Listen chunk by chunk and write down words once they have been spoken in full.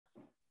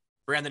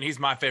Brandon, he's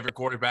my favorite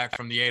quarterback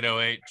from the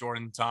 808,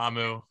 Jordan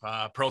Ta'amu,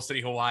 Pearl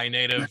City, Hawaii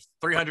native,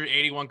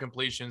 381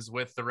 completions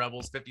with the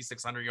Rebels,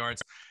 5,600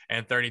 yards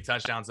and 30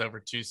 touchdowns over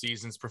 2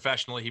 seasons.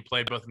 Professionally, he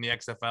played both in the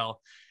XFL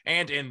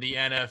and in the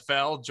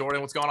NFL.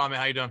 Jordan, what's going on, man?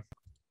 How you doing?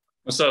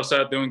 What's up,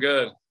 Seth? Doing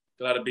good.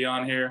 Glad to be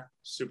on here.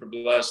 Super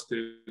blessed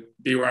to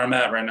be where I'm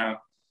at right now.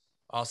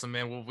 Awesome,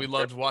 man. Well, we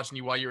loved watching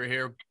you while you were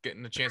here.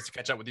 Getting the chance to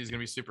catch up with you is going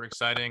to be super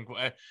exciting.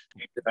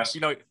 Yes.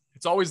 You know,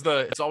 it's always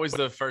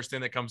the first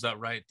thing that comes up,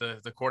 right?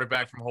 The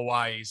quarterback from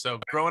Hawaii. So,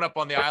 growing up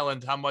on the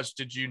island, how much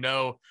did you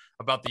know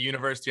about the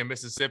University of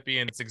Mississippi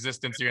and its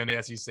existence here in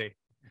the SEC?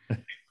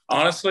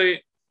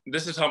 Honestly,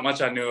 this is how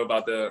much I knew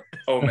about the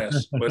Ole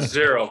Miss. Was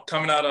zero.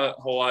 Coming out of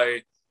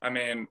Hawaii, I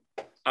mean,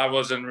 I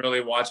wasn't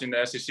really watching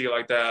the SEC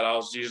like that. I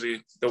was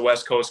usually the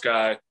West Coast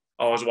guy.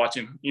 I was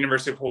watching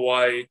University of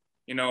Hawaii,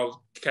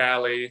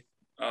 Cali,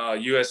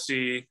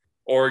 USC,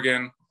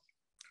 Oregon.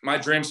 My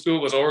dream school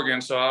was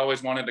Oregon, so I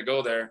always wanted to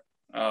go there.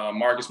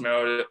 Marcus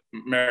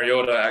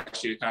Mariota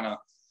actually kind of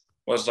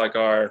was like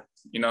our,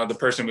 the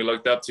person we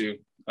looked up to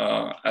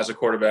as a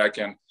quarterback,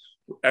 and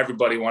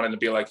everybody wanted to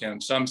be like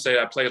him. Some say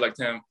I played like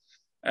him,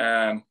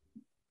 and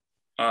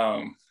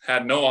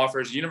had no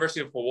offers.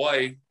 University of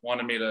Hawaii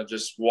wanted me to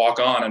just walk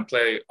on and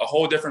play a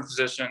whole different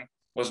position,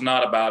 was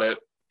not about it.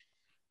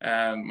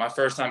 And my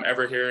first time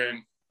ever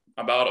hearing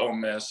about Ole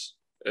Miss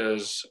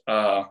is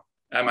at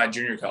my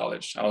junior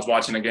college. I was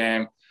watching a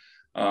game.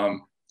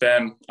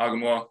 Ben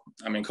Agamua,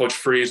 Coach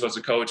Freeze was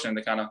the coach, and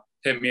they kind of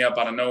hit me up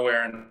out of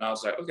nowhere. And I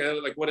was like, okay,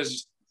 like, what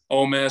is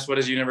Ole Miss? What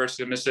is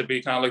University of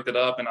Mississippi? Kind of looked it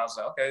up, and I was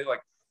like, okay,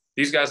 like,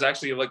 these guys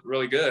actually look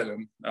really good.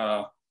 And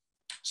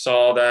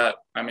saw that,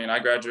 I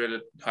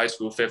graduated high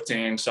school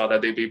 15, saw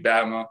that they beat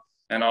Bama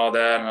and all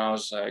that. And I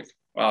was like,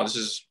 wow, this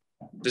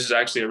is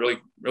actually a really,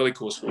 really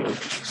cool school.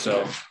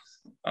 So,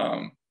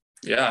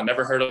 yeah, I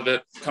never heard of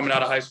it coming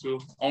out of high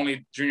school,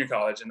 only junior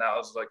college. And that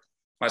was like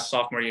my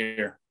sophomore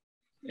year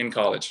in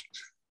college.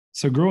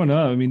 So growing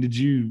up,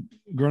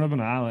 growing up on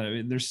an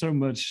island, there's so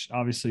much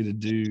obviously to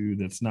do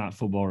that's not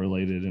football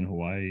related in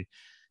Hawaii.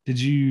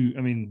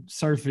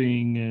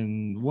 Surfing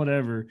and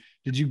whatever,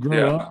 did you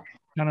grow up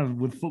kind of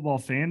with football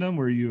fandom?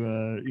 Were you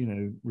a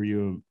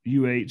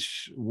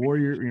UH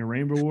Warrior,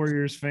 Rainbow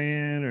Warriors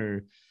fan,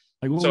 or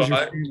like what was your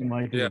fandom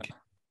like? Yeah.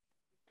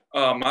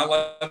 My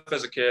life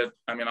as a kid,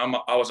 I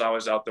was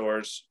always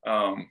outdoors.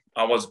 I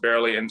was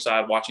barely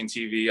inside watching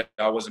TV.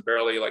 I wasn't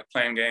barely like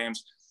playing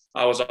games.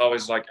 I was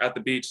always like at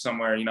the beach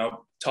somewhere,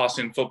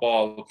 tossing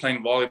football,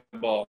 playing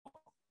volleyball.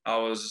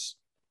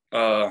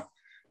 I've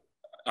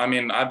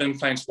been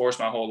playing sports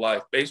my whole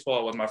life.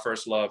 Baseball was my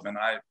first love, and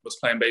I was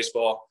playing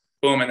baseball.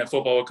 Boom, and then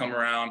football would come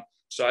around.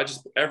 So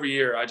every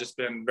year I just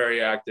been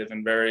very active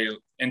and very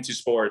into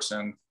sports,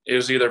 and it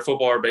was either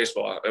football or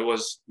baseball. It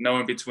was no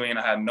in between.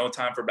 I had no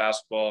time for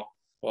basketball.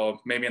 Well,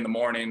 maybe in the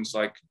mornings,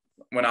 like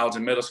when I was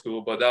in middle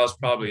school, but that was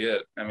probably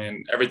it.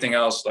 Everything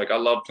else, like I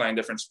love playing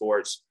different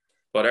sports,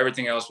 but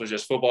everything else was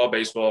just football,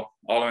 baseball,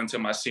 all the way until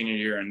my senior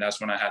year. And that's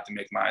when I had to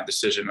make my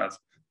decision of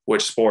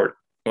which sport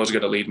was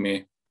going to lead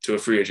me to a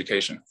free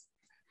education.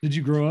 Did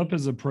you grow up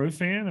as a pro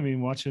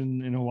fan?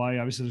 Watching in Hawaii,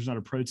 obviously there's not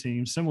a pro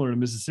team similar to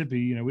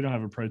Mississippi. We don't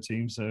have a pro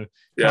team. So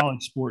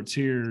college sports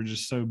here are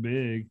just so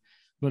big.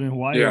 But in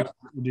Hawaii,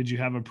 did you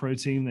have a pro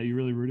team that you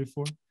really rooted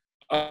for?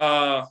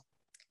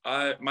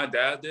 My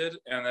dad did.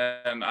 And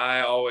then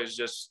I always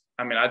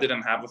I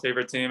didn't have a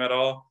favorite team at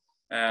all.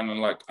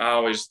 And like, I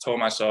always told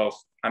myself,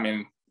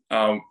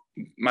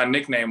 my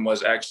nickname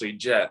was actually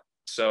Jet.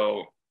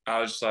 So I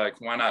was just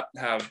like, why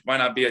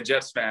not be a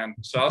Jets fan?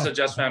 So I was a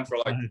Jets fan for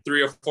like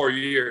 3 or 4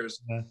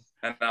 years.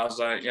 And I was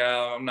like,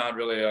 yeah, I'm not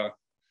really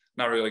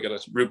going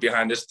to root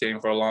behind this team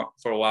for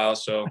a while.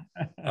 So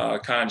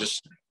kind of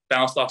just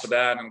bounced off of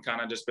that, and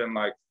kind of just been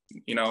like,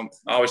 I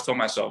always told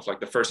myself like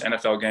the first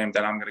NFL game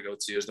that I'm going to go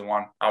to is the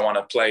one I want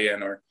to play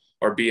in or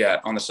be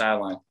at on the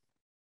sideline,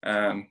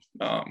 and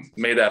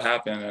made that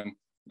happen. And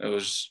it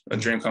was a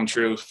dream come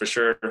true for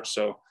sure.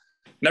 So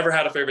never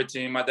had a favorite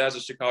team. My dad's a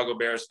Chicago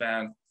Bears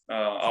fan.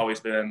 Always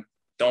been.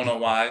 Don't know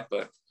why,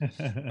 but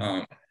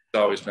it's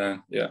always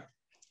been. Yeah.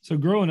 So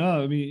growing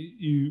up,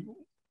 you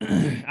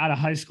out of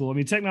high school,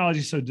 technology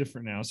is so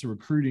different now. So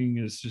recruiting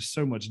is just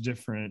so much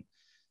different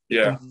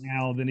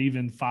now than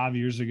even 5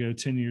 years ago,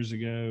 10 years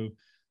ago.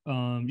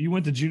 You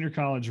went the junior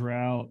college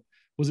route.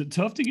 Was it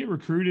tough to get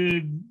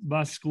recruited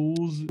by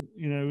schools,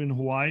 in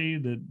Hawaii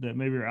that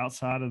maybe are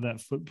outside of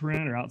that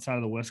footprint or outside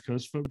of the West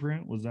Coast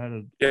footprint? Was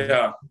that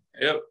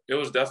it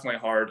was definitely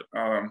hard.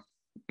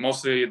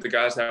 Mostly the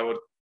guys that would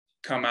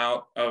come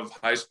out of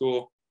high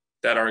school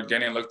that are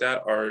getting looked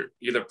at are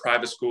either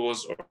private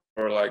schools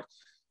or like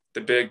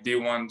the big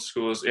D1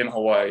 schools in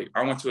Hawaii.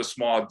 I went to a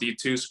small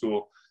D2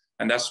 school,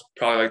 and that's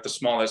probably like the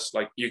smallest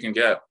like you can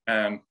get.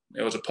 And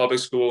it was a public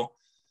school.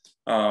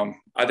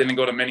 I didn't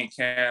go to many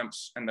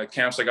camps, and the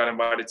camps I got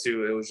invited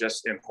to, it was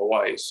just in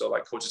Hawaii. So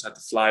like coaches had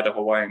to fly to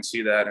Hawaii and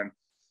see that. And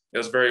it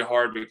was very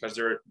hard because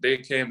they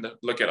came to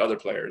look at other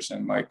players.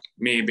 And like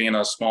me being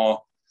a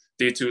small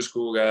D2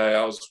 school guy,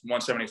 I was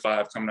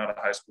 175 coming out of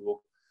high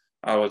school.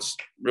 I was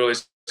really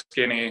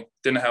skinny,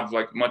 didn't have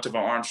like much of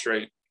an arm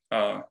straight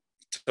until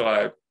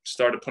I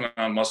started putting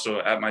on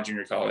muscle at my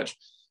junior college.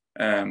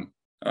 And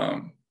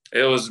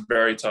it was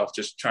very tough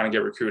just trying to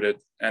get recruited.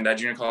 And that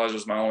junior college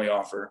was my only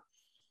offer.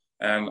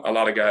 And a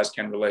lot of guys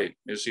can relate.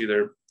 It's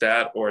either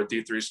that or a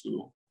D3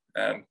 school.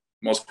 And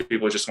most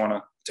people just want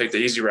to take the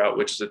easy route,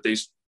 which is a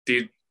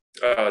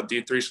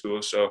D3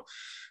 school. So,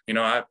 you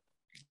know, I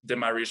did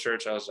my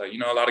research. I was like, you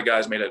know, a lot of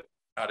guys made it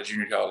out of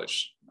junior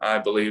college. I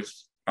believe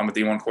I'm a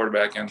D1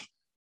 quarterback and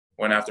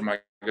went after my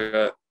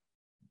gut.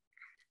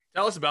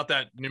 Tell us about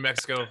that New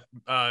Mexico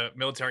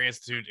Military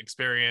Institute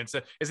experience.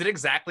 Is it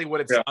exactly what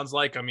it sounds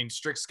like? I mean,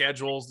 strict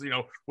schedules, you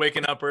know,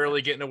 waking up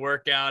early, getting a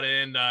workout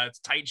in, it's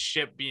tight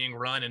ship being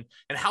run. And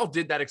how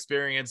did that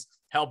experience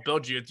help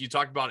build you? You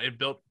talked about it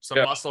built some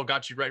muscle,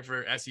 got you ready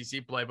for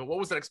SEC play, but what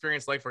was that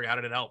experience like for you? How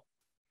did it help?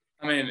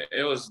 I mean,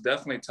 it was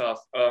definitely tough.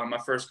 My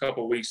first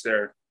couple of weeks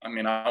there, I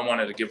mean, I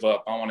wanted to give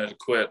up. I wanted to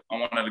quit. I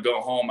wanted to go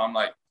home. I'm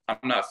like, I'm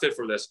not fit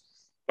for this.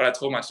 But I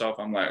told myself,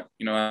 I'm like,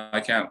 you know, I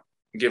can't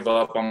give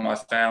up on my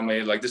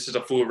family. Like, this is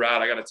a full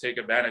route. I got to take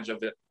advantage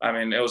of it. I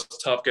mean, it was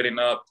tough getting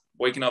up,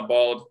 waking up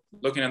bald,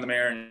 looking in the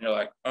mirror, and you're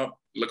like, oh,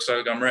 looks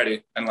like I'm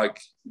ready. And like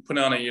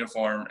putting on a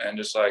uniform and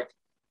just like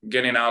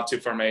getting out to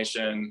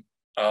formation.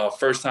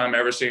 First time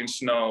ever seeing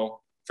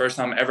snow. First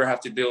time ever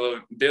have to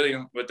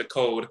dealing with the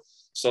code.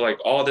 So like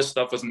all this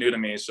stuff was new to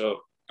me. So,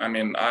 I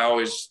mean,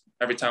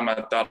 every time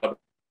I thought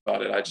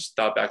about it, I just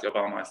thought back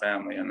about my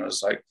family and it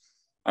was like,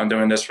 I'm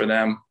doing this for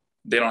them.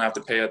 They don't have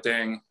to pay a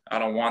thing. I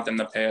don't want them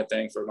to pay a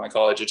thing for my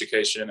college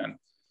education. And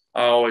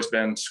I've always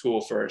been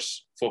school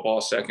first, football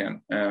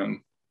second. And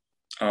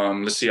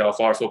let's see how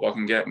far football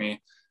can get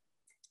me.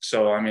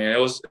 So, I mean, it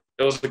was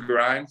a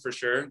grind for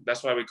sure.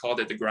 That's why we called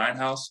it the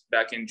Grindhouse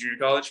back in junior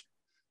college.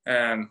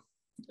 And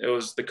it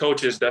was the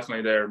coaches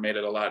definitely there made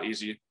it a lot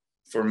easy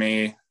for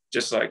me.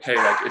 Just like, hey,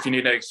 like if you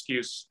need an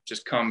excuse,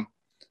 just come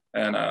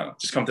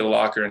to the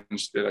locker and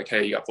just be like,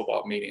 hey, you got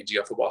football meetings, you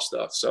got football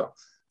stuff. So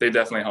they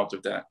definitely helped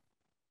with that.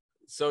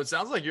 So it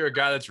sounds like you're a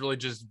guy that's really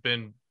just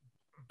been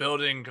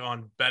building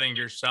on betting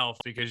yourself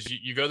because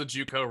you go the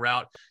JUCO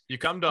route. You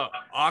come to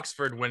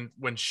Oxford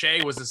when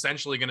Shea was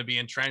essentially going to be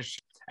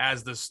entrenched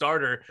as the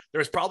starter.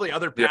 There's probably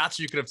other paths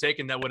you could have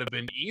taken that would have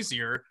been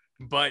easier,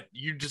 but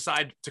you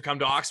decide to come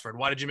to Oxford.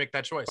 Why did you make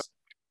that choice?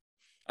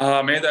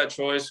 I made that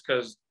choice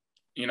because,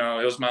 you know,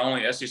 it was my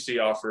only SEC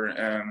offer.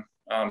 And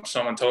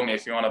someone told me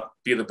if you want to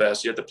be the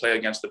best, you have to play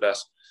against the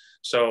best.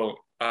 So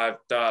I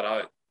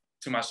thought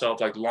to myself,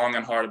 like, long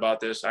and hard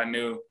about this. I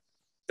knew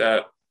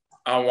that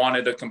I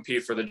wanted to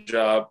compete for the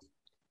job.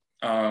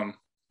 And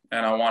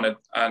I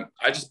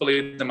just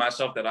believed in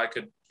myself that I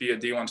could be a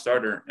D1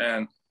 starter.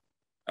 And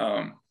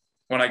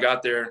when I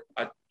got there,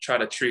 I tried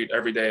to treat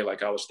every day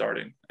like I was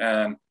starting.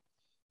 And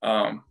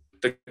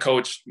the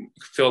coach,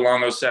 Phil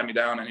Longo, sat me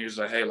down and he was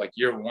like, hey, like,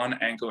 you're one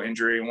ankle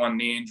injury, one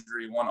knee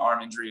injury, one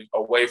arm injury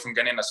away from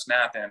getting a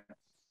snap in.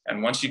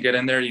 And once you get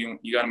in there, you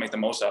got to make the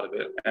most out of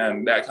it.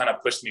 And that kind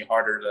of pushed me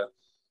harder to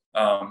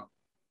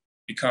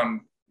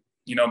become,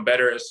 you know,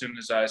 better as soon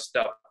as I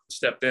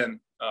stepped in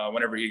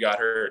whenever he got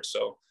hurt.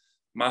 So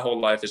my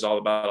whole life is all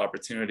about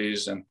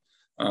opportunities. And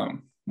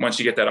once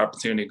you get that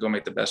opportunity, go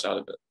make the best out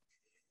of it.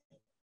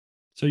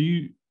 So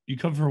you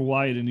come from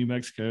Hawaii to New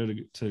Mexico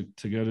to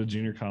go to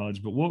junior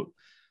college, but what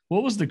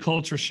was the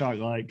culture shock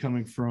like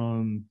coming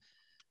from,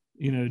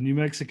 you know, New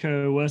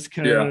Mexico, West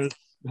Coast,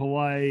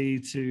 Hawaii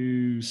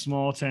to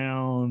small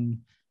town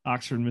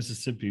Oxford,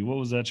 Mississippi? What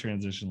was that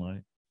transition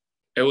like?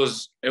 It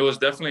was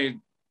definitely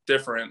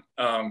different.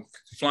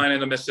 Flying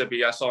into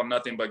Mississippi, I saw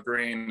nothing but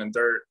green and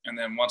dirt. And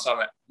then once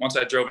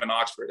I drove in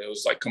Oxford, it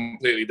was like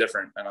completely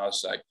different. And I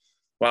was like,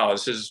 wow,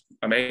 this is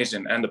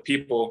amazing. And the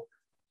people,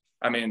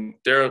 I mean,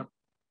 they're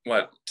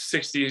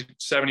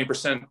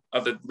 60-70%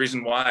 of the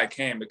reason why I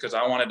came, because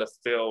I wanted to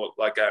feel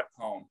like at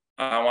home.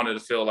 I wanted to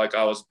feel like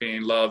I was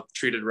being loved,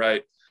 treated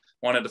right,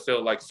 wanted to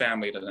feel like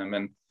family to them.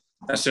 And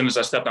as soon as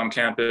I stepped on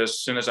campus, as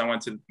soon as I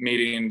went to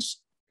meetings,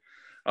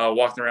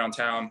 walking around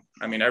town,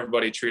 I mean,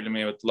 everybody treated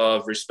me with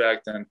love,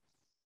 respect. And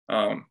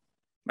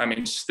I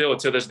mean, still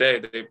to this day,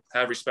 they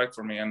have respect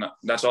for me. And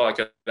that's all I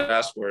could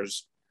ask for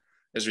is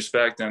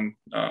respect. And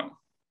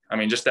I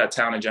mean, just that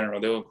town in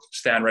general, they'll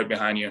stand right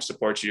behind you and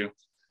support you.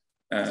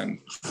 And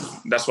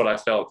that's what I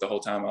felt the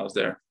whole time I was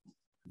there.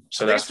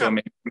 So that's what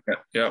made me,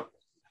 yeah.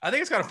 I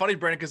think it's kind of funny,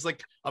 Brandon, because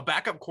like a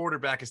backup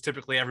quarterback is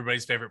typically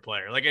everybody's favorite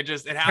player. Like it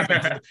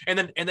happens.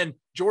 and then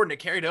Jordan, it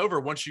carried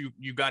over once you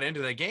got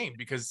into that game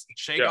because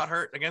Shea got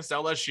hurt against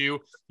LSU.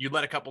 You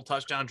led a couple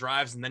touchdown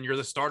drives, and then you're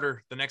the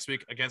starter the next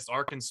week against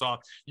Arkansas.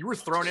 You were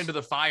thrown into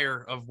the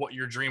fire of what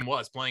your dream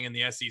was, playing in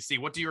the SEC.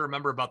 What do you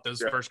remember about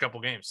those first couple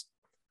games?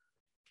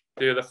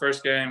 Dude, the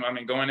first game, I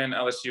mean, going in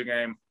LSU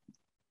game,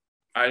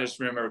 I just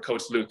remember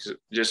Coach Luke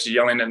just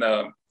yelling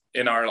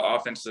in our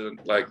offensive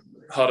like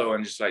huddle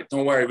and just like,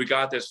 don't worry, we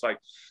got this. Like,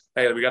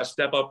 hey, we got to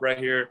step up right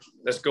here.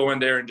 Let's go in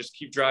there and just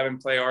keep driving,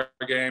 play our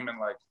game. And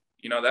like,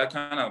 you know, that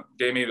kind of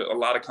gave me a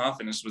lot of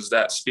confidence was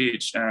that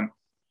speech. And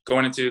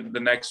going into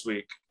the next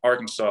week,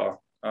 Arkansas,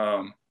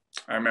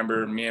 I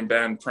remember me and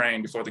Ben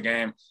praying before the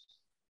game,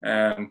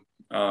 and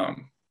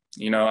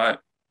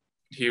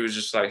he was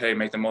just like, "Hey,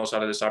 make the most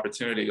out of this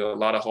opportunity. A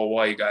lot of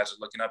Hawaii guys are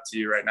looking up to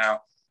you right now.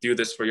 Do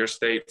this for your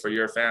state, for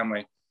your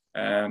family."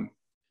 And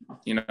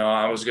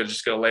I was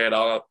just gonna lay it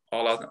all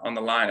out on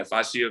the line. If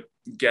I see a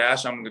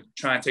gash, I'm gonna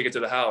try and take it to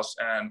the house.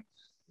 And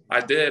I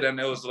did, and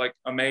it was like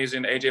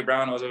amazing. AJ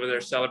Brown was over there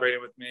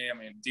celebrating with me. I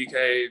mean,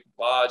 DK,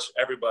 Lodge,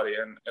 everybody,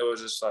 and it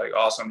was just like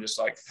awesome, just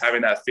like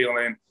having that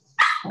feeling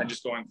and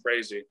just going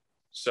crazy.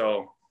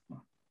 So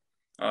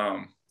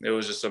it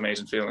was just an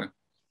amazing feeling.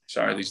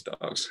 Sorry, these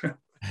dogs.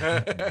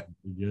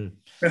 Good.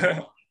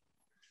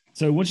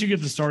 So once you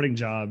get the starting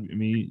job, I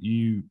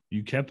mean,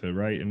 you kept it,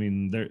 right? I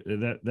mean,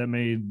 that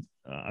made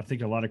I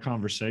think a lot of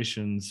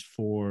conversations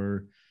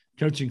for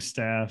coaching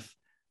staff,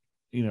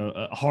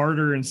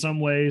 harder in some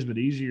ways, but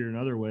easier in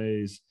other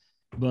ways.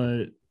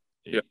 But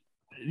yeah,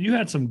 you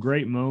had some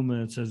great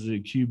moments as a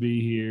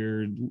QB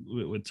here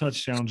with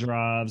touchdown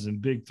drives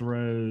and big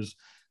throws.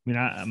 I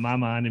mean, my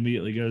mind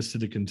immediately goes to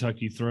the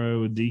Kentucky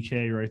throw with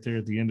DK right there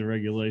at the end of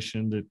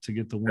regulation to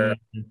get the win.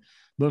 Yeah.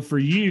 But for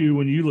you,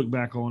 when you look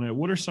back on it,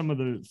 what are some of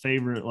the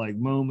favorite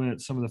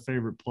moments, some of the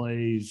favorite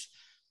plays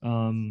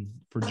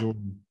for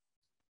Jordan?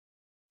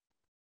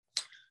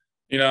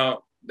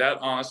 That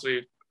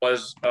honestly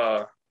was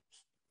like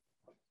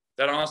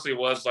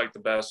the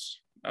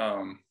best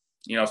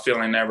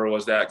feeling ever,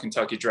 was that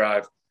Kentucky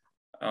drive.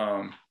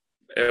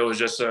 It was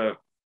just a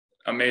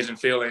amazing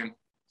feeling.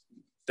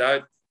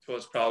 That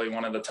was probably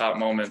one of the top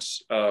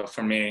moments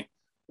for me,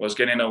 was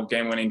getting a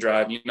game-winning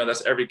drive.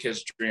 That's every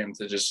kid's dream,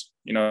 to just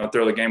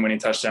throw the game-winning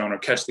touchdown or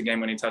catch the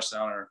game-winning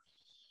touchdown,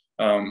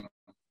 or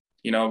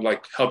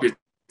help your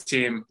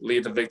team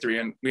lead the victory.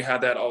 And we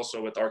had that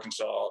also with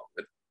Arkansas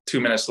with 2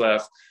 minutes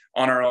left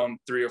on our own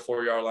 3 or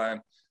 4 yard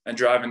line, and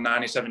driving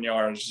 97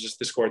 yards just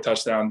to score a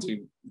touchdown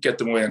to get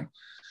the win.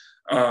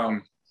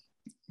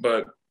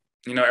 But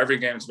every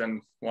game's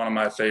been one of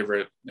my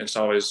favorite. It's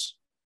always,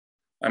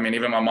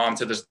 even my mom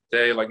to this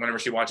day, whenever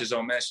she watches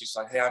Ole Miss, she's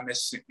like, "Hey, I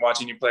miss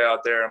watching you play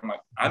out there." I'm like,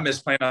 I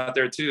miss playing out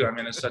there too.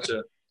 It's such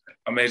an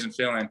amazing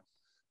feeling.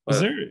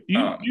 But,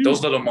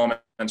 those little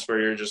moments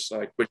where you're just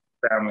like with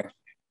your family.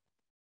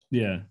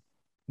 Yeah,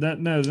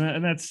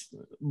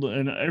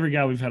 and every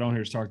guy we've had on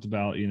here has talked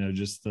about,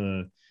 just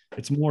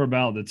it's more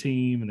about the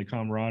team and the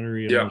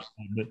camaraderie. And yeah.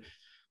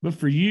 But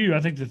for you,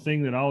 I think the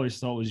thing that I always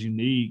thought was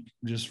unique,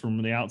 just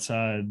from the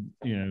outside,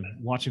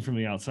 watching from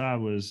the outside,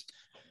 was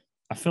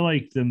I feel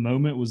like the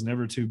moment was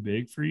never too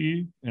big for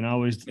you. And I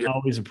always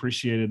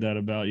appreciated that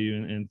about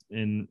you.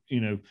 And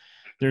you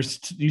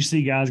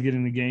see guys get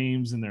into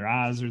games and their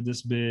eyes are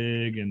this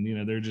big, and,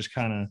 they're just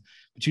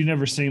but you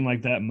never seemed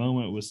like that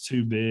moment was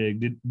too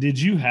big.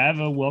 Did you have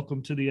a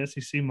welcome to the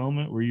SEC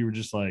moment where you were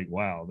just like,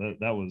 wow,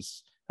 that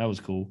was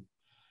cool?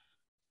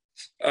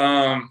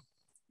 It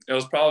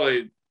was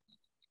probably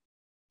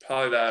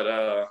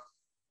that,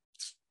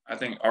 I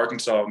think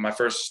Arkansas, my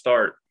first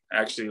start,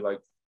 actually,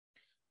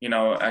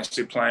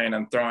 actually playing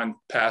and throwing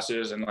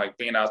passes and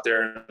being out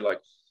there,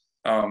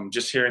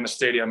 just hearing the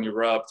stadium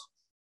erupt.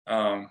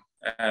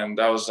 And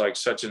that was I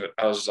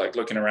was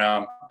looking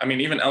around.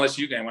 Even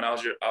LSU game, when I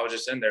was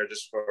just in there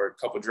just for a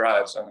couple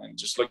drives, and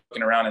just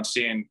looking around and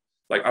seeing,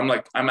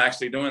 I'm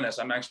actually doing this.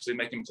 I'm actually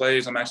making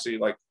plays. I'm actually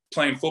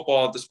playing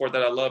football, the sport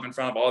that I love, in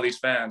front of all these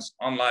fans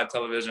on live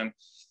television.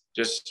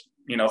 Just,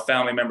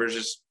 family members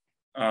just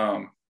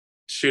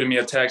shooting me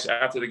a text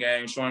after the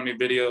game, showing me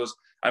videos.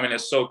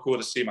 It's so cool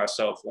to see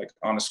myself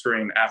on the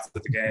screen after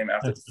the game,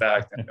 after the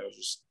fact. And it was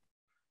just,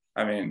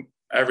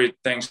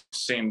 everything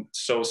seemed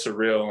so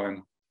surreal.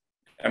 And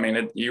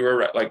you were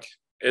right.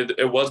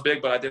 It was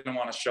big, but I didn't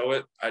want to show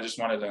it. I just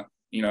wanted to,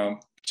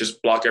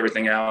 just block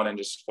everything out and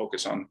just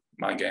focus on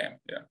my game.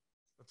 Yeah.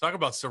 Talk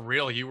about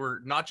surreal. You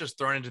were not just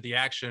thrown into the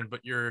action,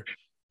 but you're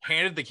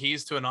handed the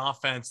keys to an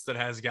offense that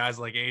has guys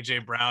like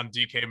AJ Brown,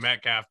 DK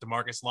Metcalf,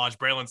 DeMarcus Lodge,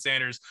 Braylon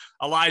Sanders,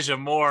 Elijah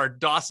Moore,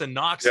 Dawson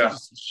Knox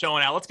is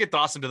showing out. Let's get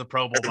Dawson to the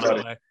Pro Bowl,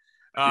 everybody.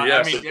 By the way.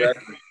 Yes,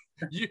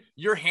 exactly.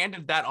 You're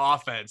handed that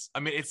offense.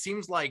 It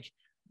seems like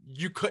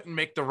you couldn't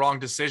make the wrong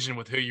decision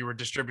with who you were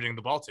distributing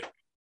the ball to.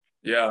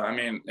 Yeah,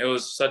 it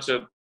was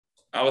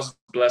I was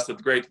blessed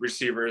with great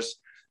receivers,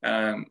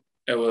 and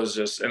it was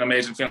just an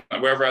amazing feeling.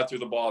 Wherever I threw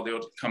the ball, they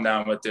would come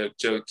down with it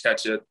to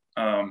catch it.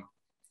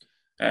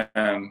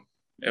 And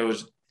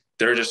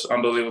they're just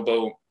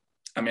unbelievable.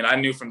 I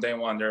knew from day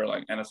one they're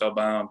NFL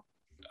bound,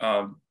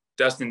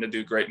 destined to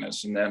do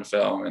greatness in the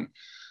NFL, and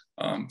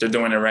they're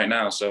doing it right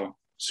now. So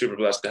super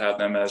blessed to have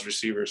them as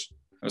receivers.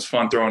 It was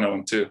fun throwing to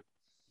them too.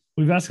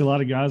 We've asked a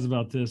lot of guys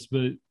about this,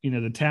 but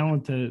the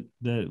talent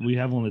that we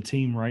have on the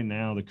team right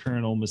now, the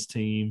current Ole Miss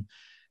team,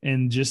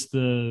 and just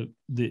the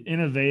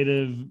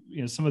innovative,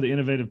 some of the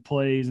innovative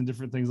plays and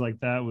different things like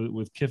that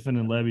with Kiffin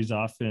and Levy's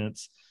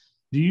offense.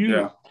 Do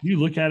you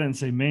look at it and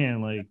say,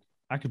 man,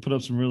 I could put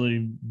up some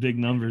really big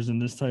numbers in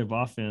this type of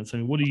offense?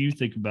 What do you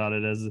think about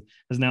it as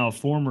now a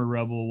former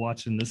Rebel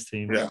watching this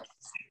team? Yeah,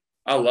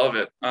 I love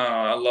it.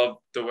 I love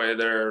the way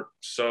they're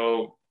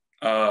so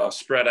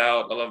spread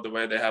out. I love the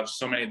way they have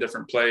so many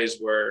different plays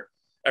where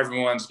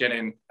everyone's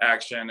getting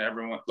action.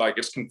 Everyone, like,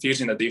 it's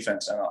confusing the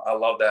defense, and I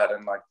love that.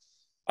 And like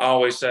I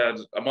always said,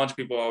 a bunch of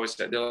people always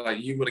said, they're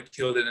like, you would have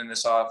killed it in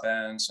this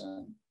offense.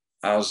 And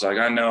I was like,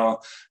 I know.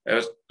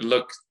 It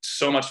looked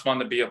so much fun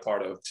to be a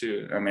part of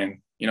too. I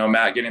mean, you know,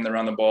 Matt getting to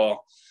run the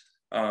ball,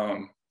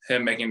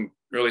 him making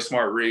really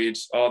smart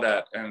reads, all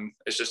that. And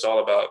it's just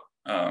all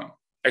about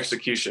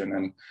execution.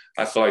 And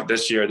I feel like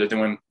this year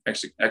they're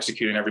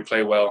executing every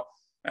play well.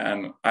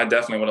 And I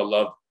definitely would have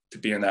loved to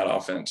be in that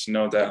offense,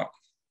 no doubt.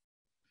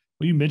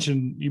 Well, you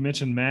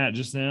mentioned Matt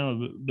just now,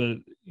 but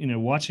you know,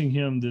 watching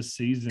him this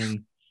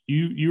season,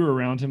 you were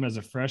around him as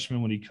a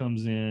freshman when he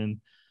comes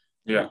in.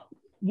 Yeah.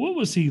 What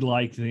was he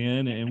like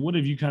then, and what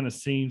have you kind of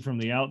seen from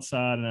the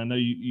outside? And I know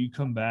you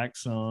come back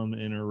some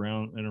and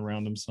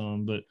around him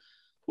some, but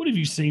what have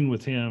you seen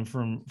with him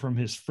from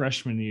his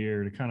freshman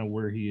year to kind of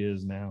where he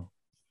is now?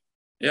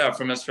 Yeah,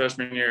 from his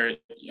freshman year,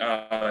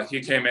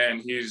 he came in.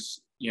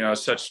 He's, you know,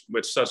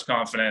 with such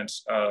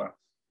confidence.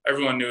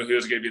 Everyone knew he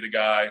was going to be the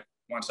guy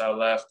once I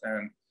left,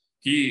 and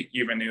he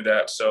even knew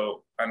that.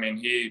 So I mean,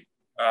 he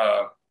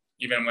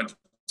even went to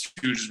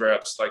huge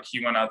reps. Like,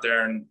 he went out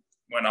there and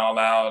went all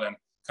out and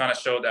kind of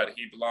showed that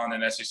he belonged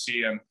in SEC,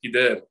 and he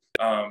did.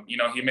 You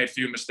know, he made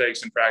few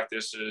mistakes in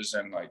practices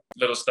and like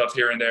little stuff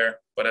here and there,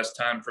 but as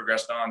time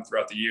progressed on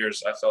throughout the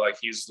years, I felt like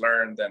he's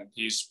learned and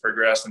he's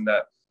progressed, and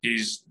that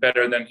he's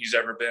better than he's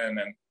ever been.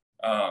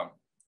 And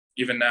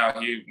even now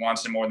he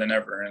wants it more than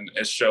ever, and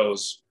it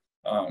shows.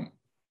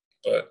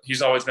 But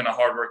he's always been a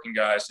hardworking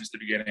guy since the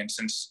beginning,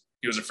 since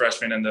he was a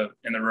freshman in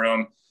the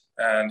room,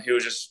 and he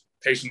was just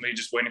patiently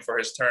just waiting for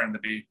his turn to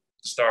be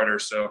the starter.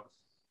 So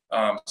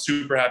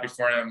super happy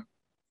for him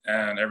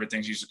and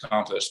everything he's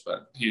accomplished.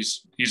 But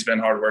he's been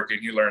hardworking.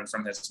 He learned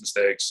from his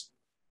mistakes,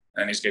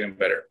 and he's getting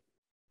better.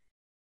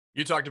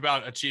 You talked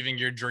about achieving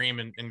your dream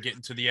and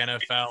getting to the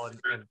NFL,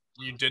 and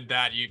you did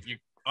that. You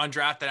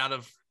undrafted out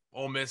of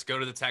Ole Miss, go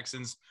to the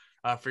Texans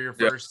for your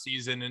first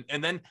season.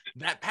 And then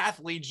that path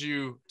leads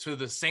you to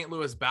the St.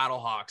 Louis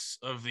Battlehawks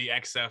of the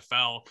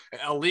XFL,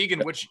 a league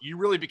in which you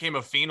really became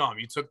a phenom.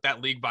 You took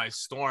that league by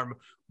storm.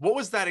 What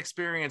was that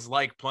experience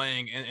like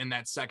playing in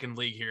that second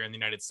league here in the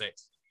United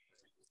States?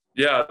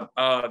 Yeah,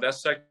 that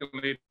second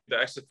league, the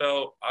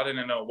XFL, I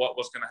didn't know what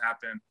was going to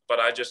happen,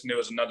 but I just knew it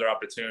was another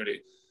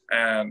opportunity.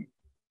 And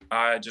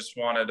I just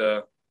wanted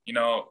to, you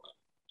know,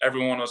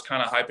 everyone was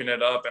kind of hyping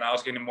it up, and I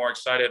was getting more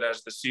excited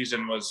as the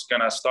season was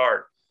going to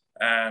start.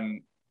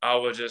 And I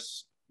was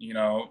just, you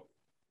know,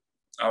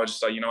 like,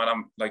 you know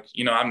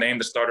what, I'm named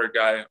the starter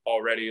guy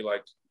already.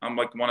 Like, I'm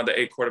like one of the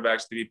 8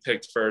 quarterbacks to be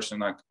picked first.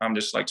 And like, I'm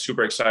just like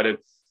super excited.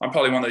 I'm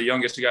probably one of the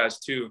youngest guys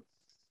too.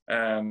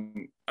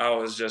 And I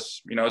was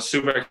just, you know,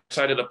 super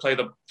excited to play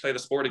the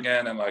sport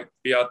again and like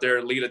be out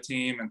there, lead a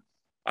team. And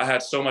I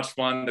had so much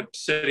fun. The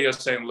city of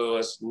St.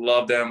 Louis,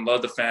 loved them,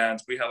 loved the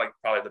fans. We had like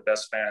probably the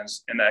best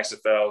fans in the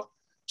XFL,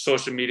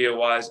 social media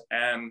wise,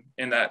 and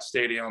in that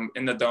stadium,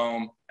 in the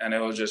dome. And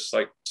it was just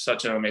like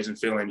such an amazing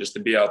feeling just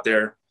to be out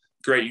there.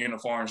 Great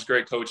uniforms,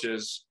 great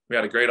coaches. We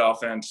had a great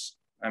offense.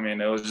 I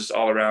mean, it was just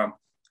all around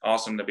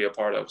awesome to be a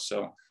part of.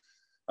 So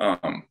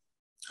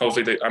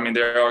hopefully they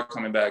are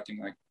coming back in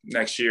like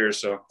next year.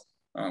 So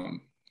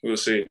we'll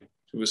see.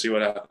 We'll see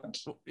what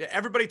happens. Yeah,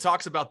 everybody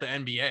talks about the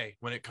NBA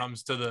when it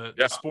comes to the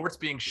sports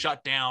being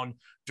shut down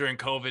during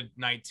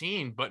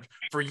COVID-19. But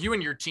for you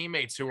and your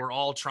teammates who are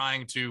all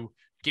trying to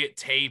get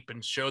tape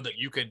and show that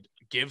you could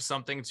give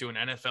something to an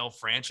NFL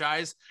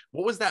franchise,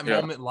 what was that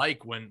moment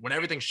like when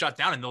everything shut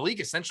down and the league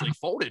essentially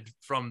folded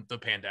from the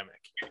pandemic?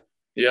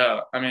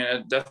 Yeah, I mean,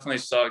 it definitely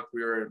sucked.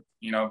 We're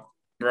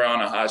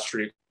on a hot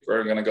streak.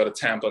 We're going to go to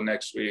Tampa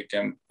next week.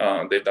 And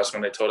that's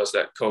when they told us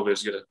that COVID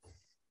is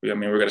we're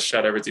going to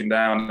shut everything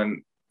down.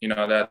 And, you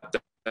know, that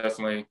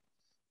definitely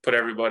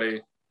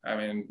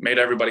made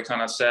everybody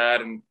kind of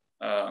sad and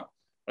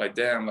like,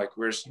 damn, like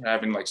we're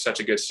having like such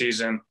a good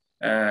season.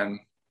 And,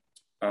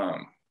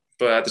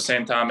 but at the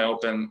same time, it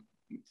opened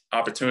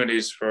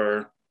opportunities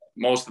for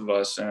most of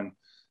us. And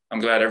I'm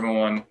glad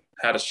everyone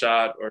had a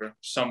shot or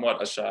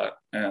somewhat a shot.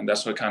 And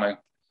that's what kind of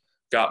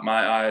got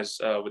my eyes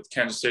with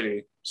Kansas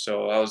City.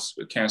 So I was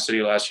with Kansas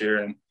City last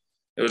year, and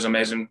it was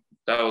amazing.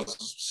 That was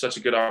such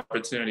a good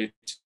opportunity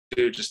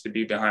just to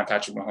be behind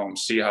Patrick Mahomes,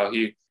 see how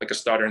he, like a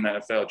starter in the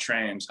NFL,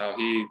 trains, how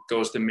he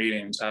goes to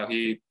meetings, how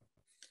he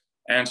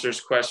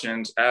answers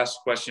questions, asks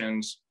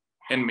questions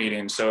in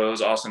meetings. So it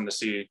was awesome to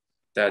see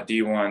that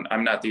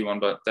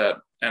but that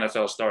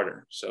NFL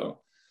starter. So,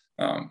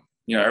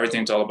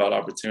 everything's all about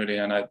opportunity,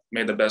 and I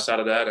made the best out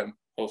of that, and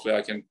hopefully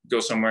I can go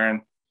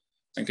somewhere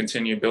and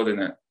continue building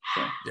it.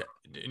 So. Yeah.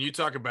 And you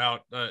talk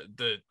about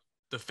the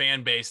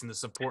fan base and the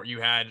support you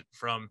had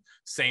from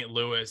St.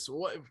 Louis.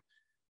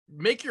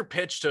 Make your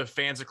pitch to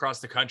fans across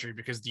the country,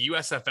 because the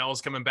USFL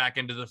is coming back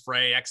into the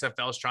fray.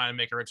 XFL is trying to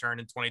make a return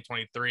in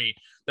 2023,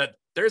 that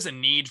there's a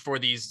need for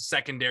these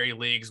secondary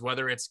leagues,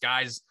 whether it's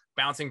guys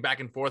bouncing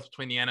back and forth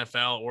between the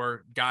NFL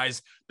or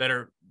guys that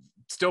are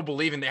still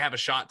believing they have a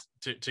shot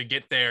to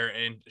get there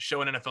and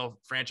show an NFL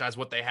franchise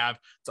what they have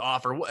to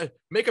offer.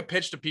 Make a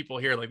pitch to people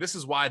here. Like, this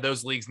is why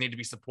those leagues need to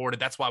be supported.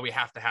 That's why we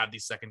have to have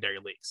these secondary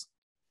leagues.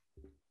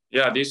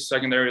 Yeah, these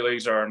secondary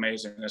leagues are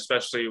amazing,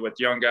 especially with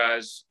young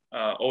guys,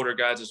 older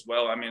guys as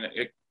well. I mean,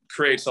 it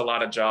creates a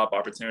lot of job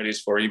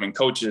opportunities for even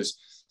coaches,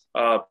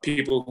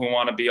 people who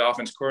want to be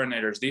offense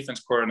coordinators,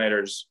 defense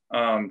coordinators,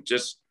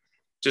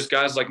 just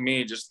guys like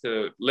me, just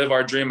to live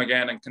our dream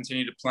again and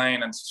continue to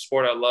playing and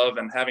sport I love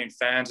and having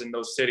fans in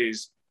those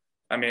cities.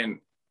 I mean,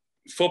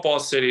 football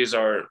cities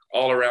are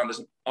all around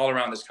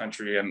this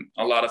country, and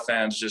a lot of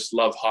fans just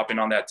love hopping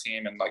on that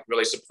team and like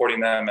really supporting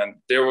them, and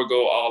they will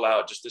go all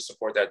out just to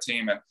support that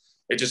team. And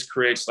it just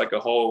creates like a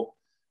whole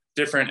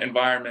different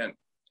environment.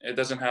 It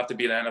doesn't have to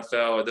be the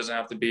NFL. It doesn't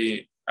have to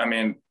be, I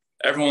mean,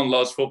 everyone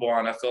loves football,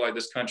 and I feel like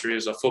this country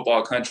is a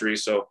football country.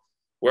 So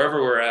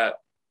wherever we're at,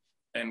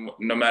 and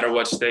no matter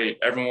what state,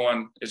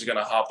 everyone is going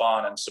to hop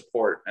on and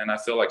support. And I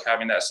feel like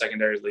having that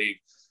secondary league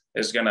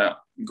is going to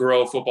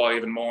grow football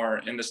even more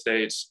in the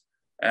States.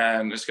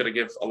 And it's going to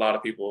give a lot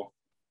of people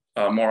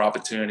more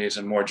opportunities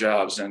and more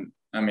jobs. And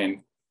I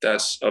mean,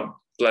 that's a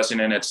blessing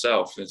in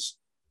itself. It's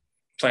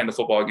playing the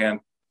football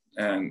again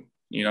and,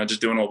 you know,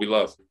 just doing what we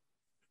love.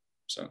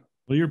 So.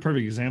 Well, you're a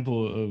perfect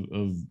example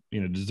of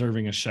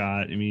deserving a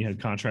shot. I mean, you had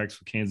contracts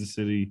with Kansas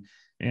City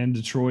and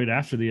Detroit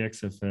after the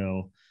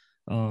XFL.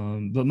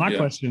 But my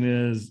question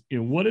is,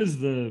 what's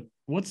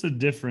the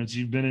difference?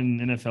 You've been in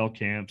NFL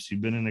camps,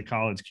 you've been in a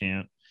college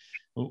camp.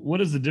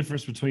 What is the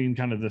difference between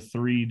kind of the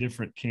three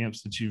different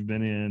camps that you've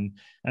been in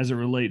as it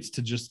relates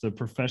to just the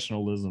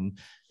professionalism?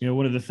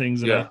 One of the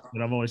things that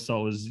I've always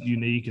thought was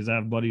unique is I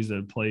have buddies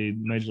that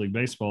played Major League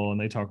Baseball,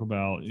 and they talk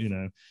about,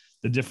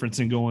 the difference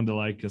in going to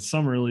like a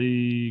summer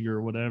league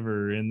or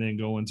whatever, and then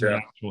going to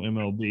actual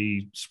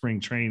MLB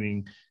spring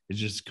training is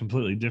just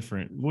completely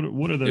different.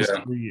 What are those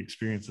three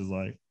experiences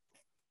like?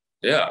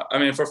 Yeah, I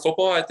mean, for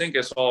football, I think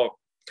it's all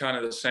kind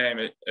of the same.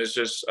 It's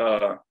just,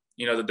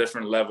 the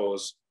different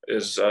levels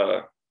is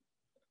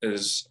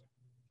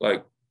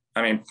like,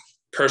 I mean,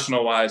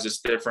 personal wise, it's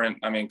different.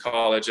 I mean,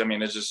 college, I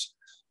mean, it's just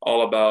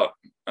all about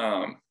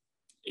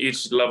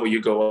each level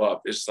you go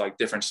up, it's like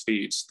different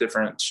speeds,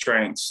 different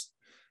strengths.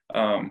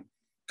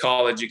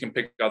 College, you can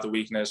pick out the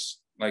weakness,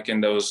 like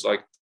in those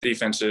like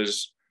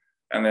defenses.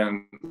 And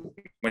then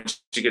when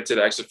you get to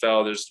the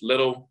XFL,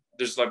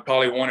 there's like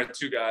probably one or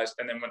two guys.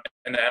 And then when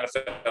in the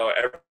NFL,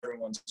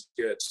 everyone's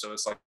good. So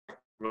it's like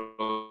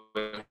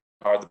really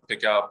hard to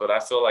pick out. But I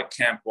feel like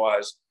camp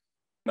wise,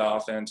 the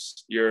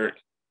offense, you're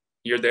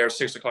there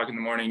 6 o'clock in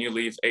the morning, you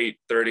leave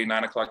 8:30,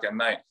 9 o'clock at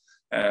night.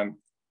 And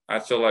I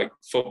feel like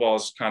football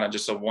is kind of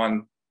just a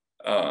one,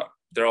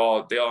 they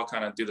all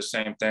kind of do the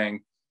same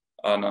thing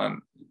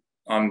on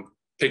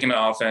picking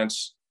the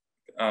offense,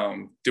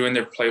 doing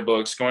their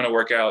playbooks, going to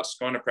workouts,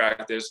 going to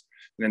practice,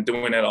 and then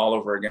doing it all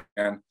over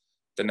again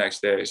the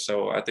next day.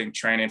 So I think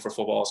training for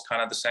football is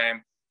kind of the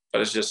same,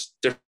 but it's just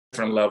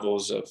different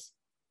levels of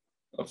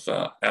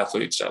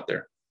athletes out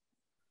there.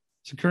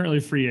 So currently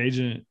free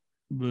agent,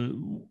 but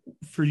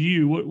for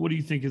you, what do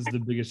you think is the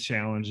biggest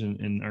challenge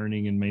in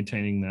earning and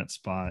maintaining that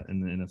spot in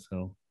the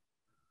NFL?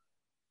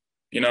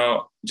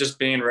 Just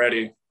being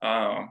ready.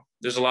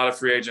 There's a lot of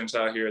free agents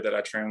out here that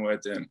I train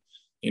with, and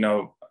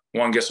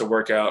one gets a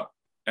workout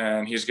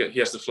and he has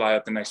to fly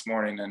up the next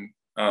morning and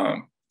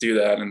do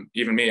that. And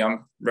even me,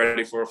 I'm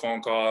ready for a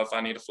phone call. If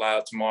I need to fly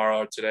out tomorrow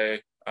or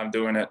today, I'm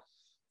doing it.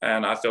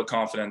 And I feel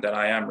confident that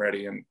I am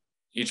ready. And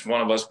each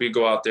one of us, we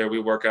go out there, we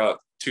work out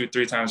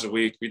 2-3 times a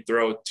week. We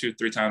throw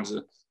 2-3 times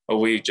a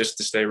week just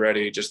to stay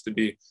ready, just to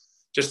be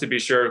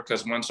sure.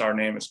 Because once our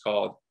name is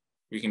called,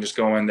 we can just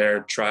go in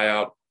there, try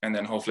out, and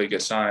then hopefully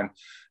get signed.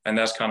 And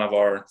that's kind of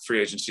our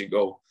free agency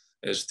goal,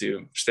 is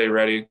to stay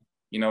ready.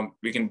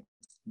 We can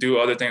do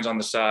other things on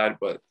the side,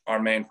 but our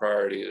main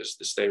priority is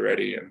to stay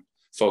ready and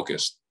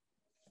focused.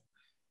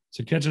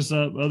 So catch us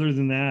up. Other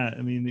than that,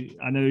 I mean,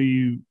 I know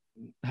you.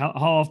 How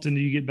often do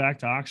you get back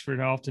to Oxford?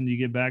 How often do you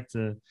get back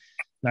to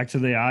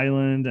the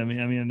island? I mean,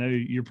 I know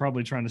you're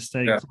probably trying to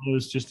stay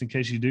close just in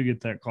case you do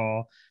get that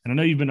call. And I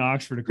know you've been to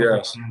Oxford a couple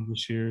of times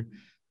this year.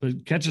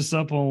 But catch us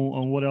up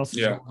on what else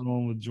is going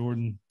on with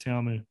Jordan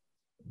Ta'amu.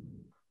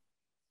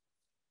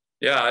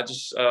 Yeah, I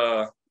just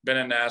been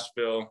in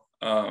Nashville.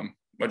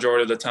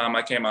 Majority of the time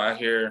I came out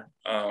here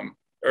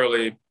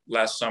early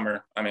last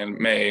summer. I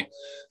mean, May.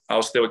 I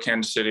was still in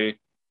Kansas City.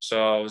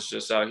 So I was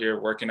just out here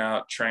working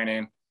out,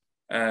 training.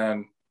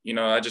 And,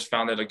 I just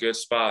found it a good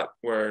spot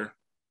where,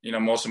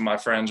 most of my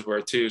friends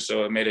were too.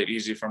 So it made it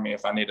easy for me.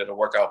 If I needed a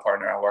workout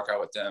partner, I work out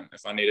with them.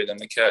 If I needed them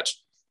to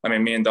catch. I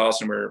mean, me and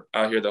Dawson were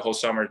out here the whole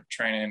summer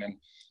training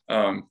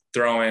and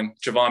throwing.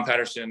 Javon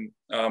Patterson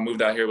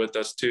moved out here with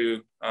us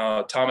too.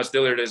 Thomas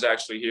Dillard is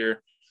actually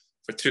here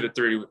for 2 to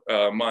 3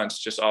 months,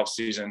 just off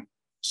season.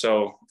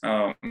 So,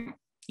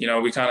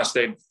 we kind of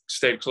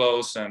stayed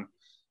close and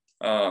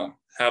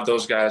have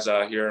those guys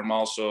out here. I'm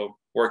also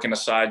working a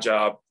side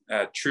job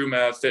at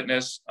TrueMath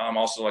Fitness. I'm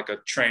also like a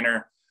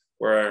trainer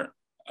where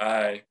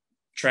I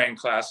train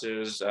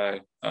classes.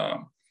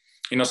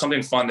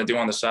 Something fun to do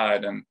on the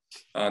side, and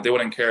they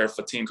wouldn't care if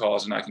a team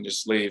calls and I can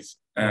just leave.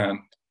 And,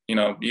 you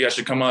guys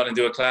should come out and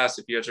do a class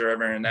if you guys are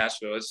ever in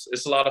Nashville.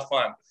 It's a lot of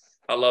fun.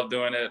 I love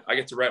doing it. I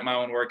get to write my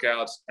own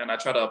workouts, and I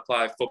try to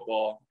apply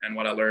football and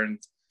what I learned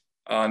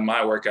on my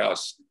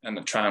workouts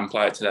and try and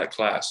apply it to that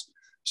class.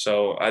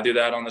 So I do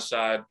that on the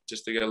side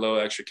just to get a little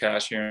extra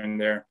cash here and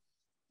there.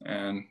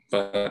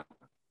 But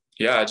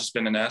yeah, I've just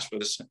been in Nashville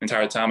this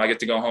entire time. I get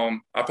to go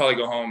home. I'll probably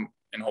go home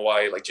in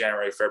Hawaii like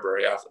January,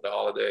 February after the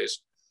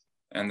holidays.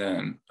 And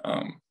then,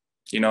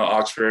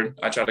 Oxford,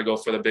 I try to go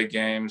for the big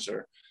games,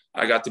 or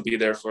I got to be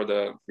there for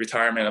the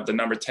retirement of the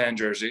number 10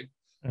 jersey.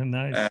 Oh,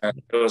 nice.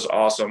 And it was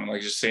awesome.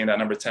 Like just seeing that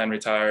number 10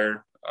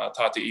 retire,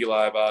 talked to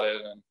Eli about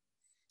it. And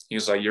he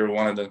was like, you're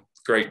one of the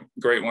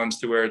great ones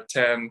to wear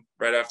 10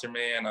 right after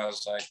me. And I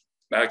was like,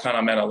 that kind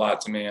of meant a lot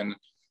to me. And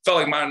felt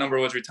like my number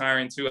was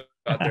retiring too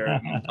out there.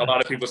 And a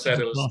lot of people said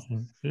it was,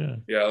 awesome.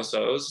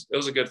 So it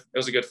was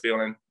a good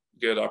feeling,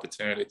 good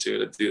opportunity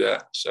to do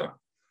that. So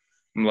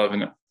I'm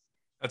loving it.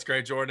 That's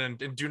great, Jordan.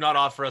 And do not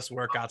offer us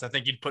workouts. I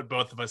think you'd put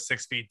both of us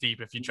 6 feet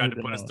deep if you tried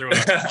to put us through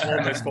a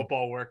Ole Miss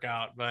football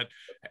workout. But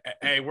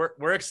hey,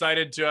 we're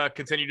excited to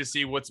continue to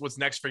see what's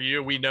next for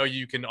you. We know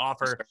you can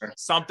offer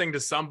something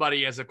to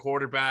somebody as a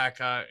quarterback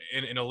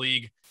in a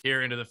league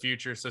here into the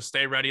future. So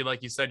stay ready,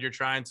 like you said, you're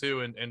trying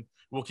to, and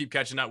we'll keep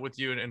catching up with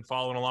you and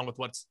following along with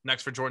what's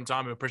next for Jordan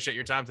Ta'amu. Appreciate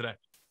your time today.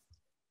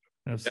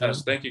 Absolutely.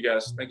 Yes, thank you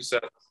guys. Thank you,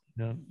 Seth.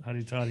 Yeah,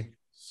 howdy toddy.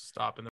 Stop in the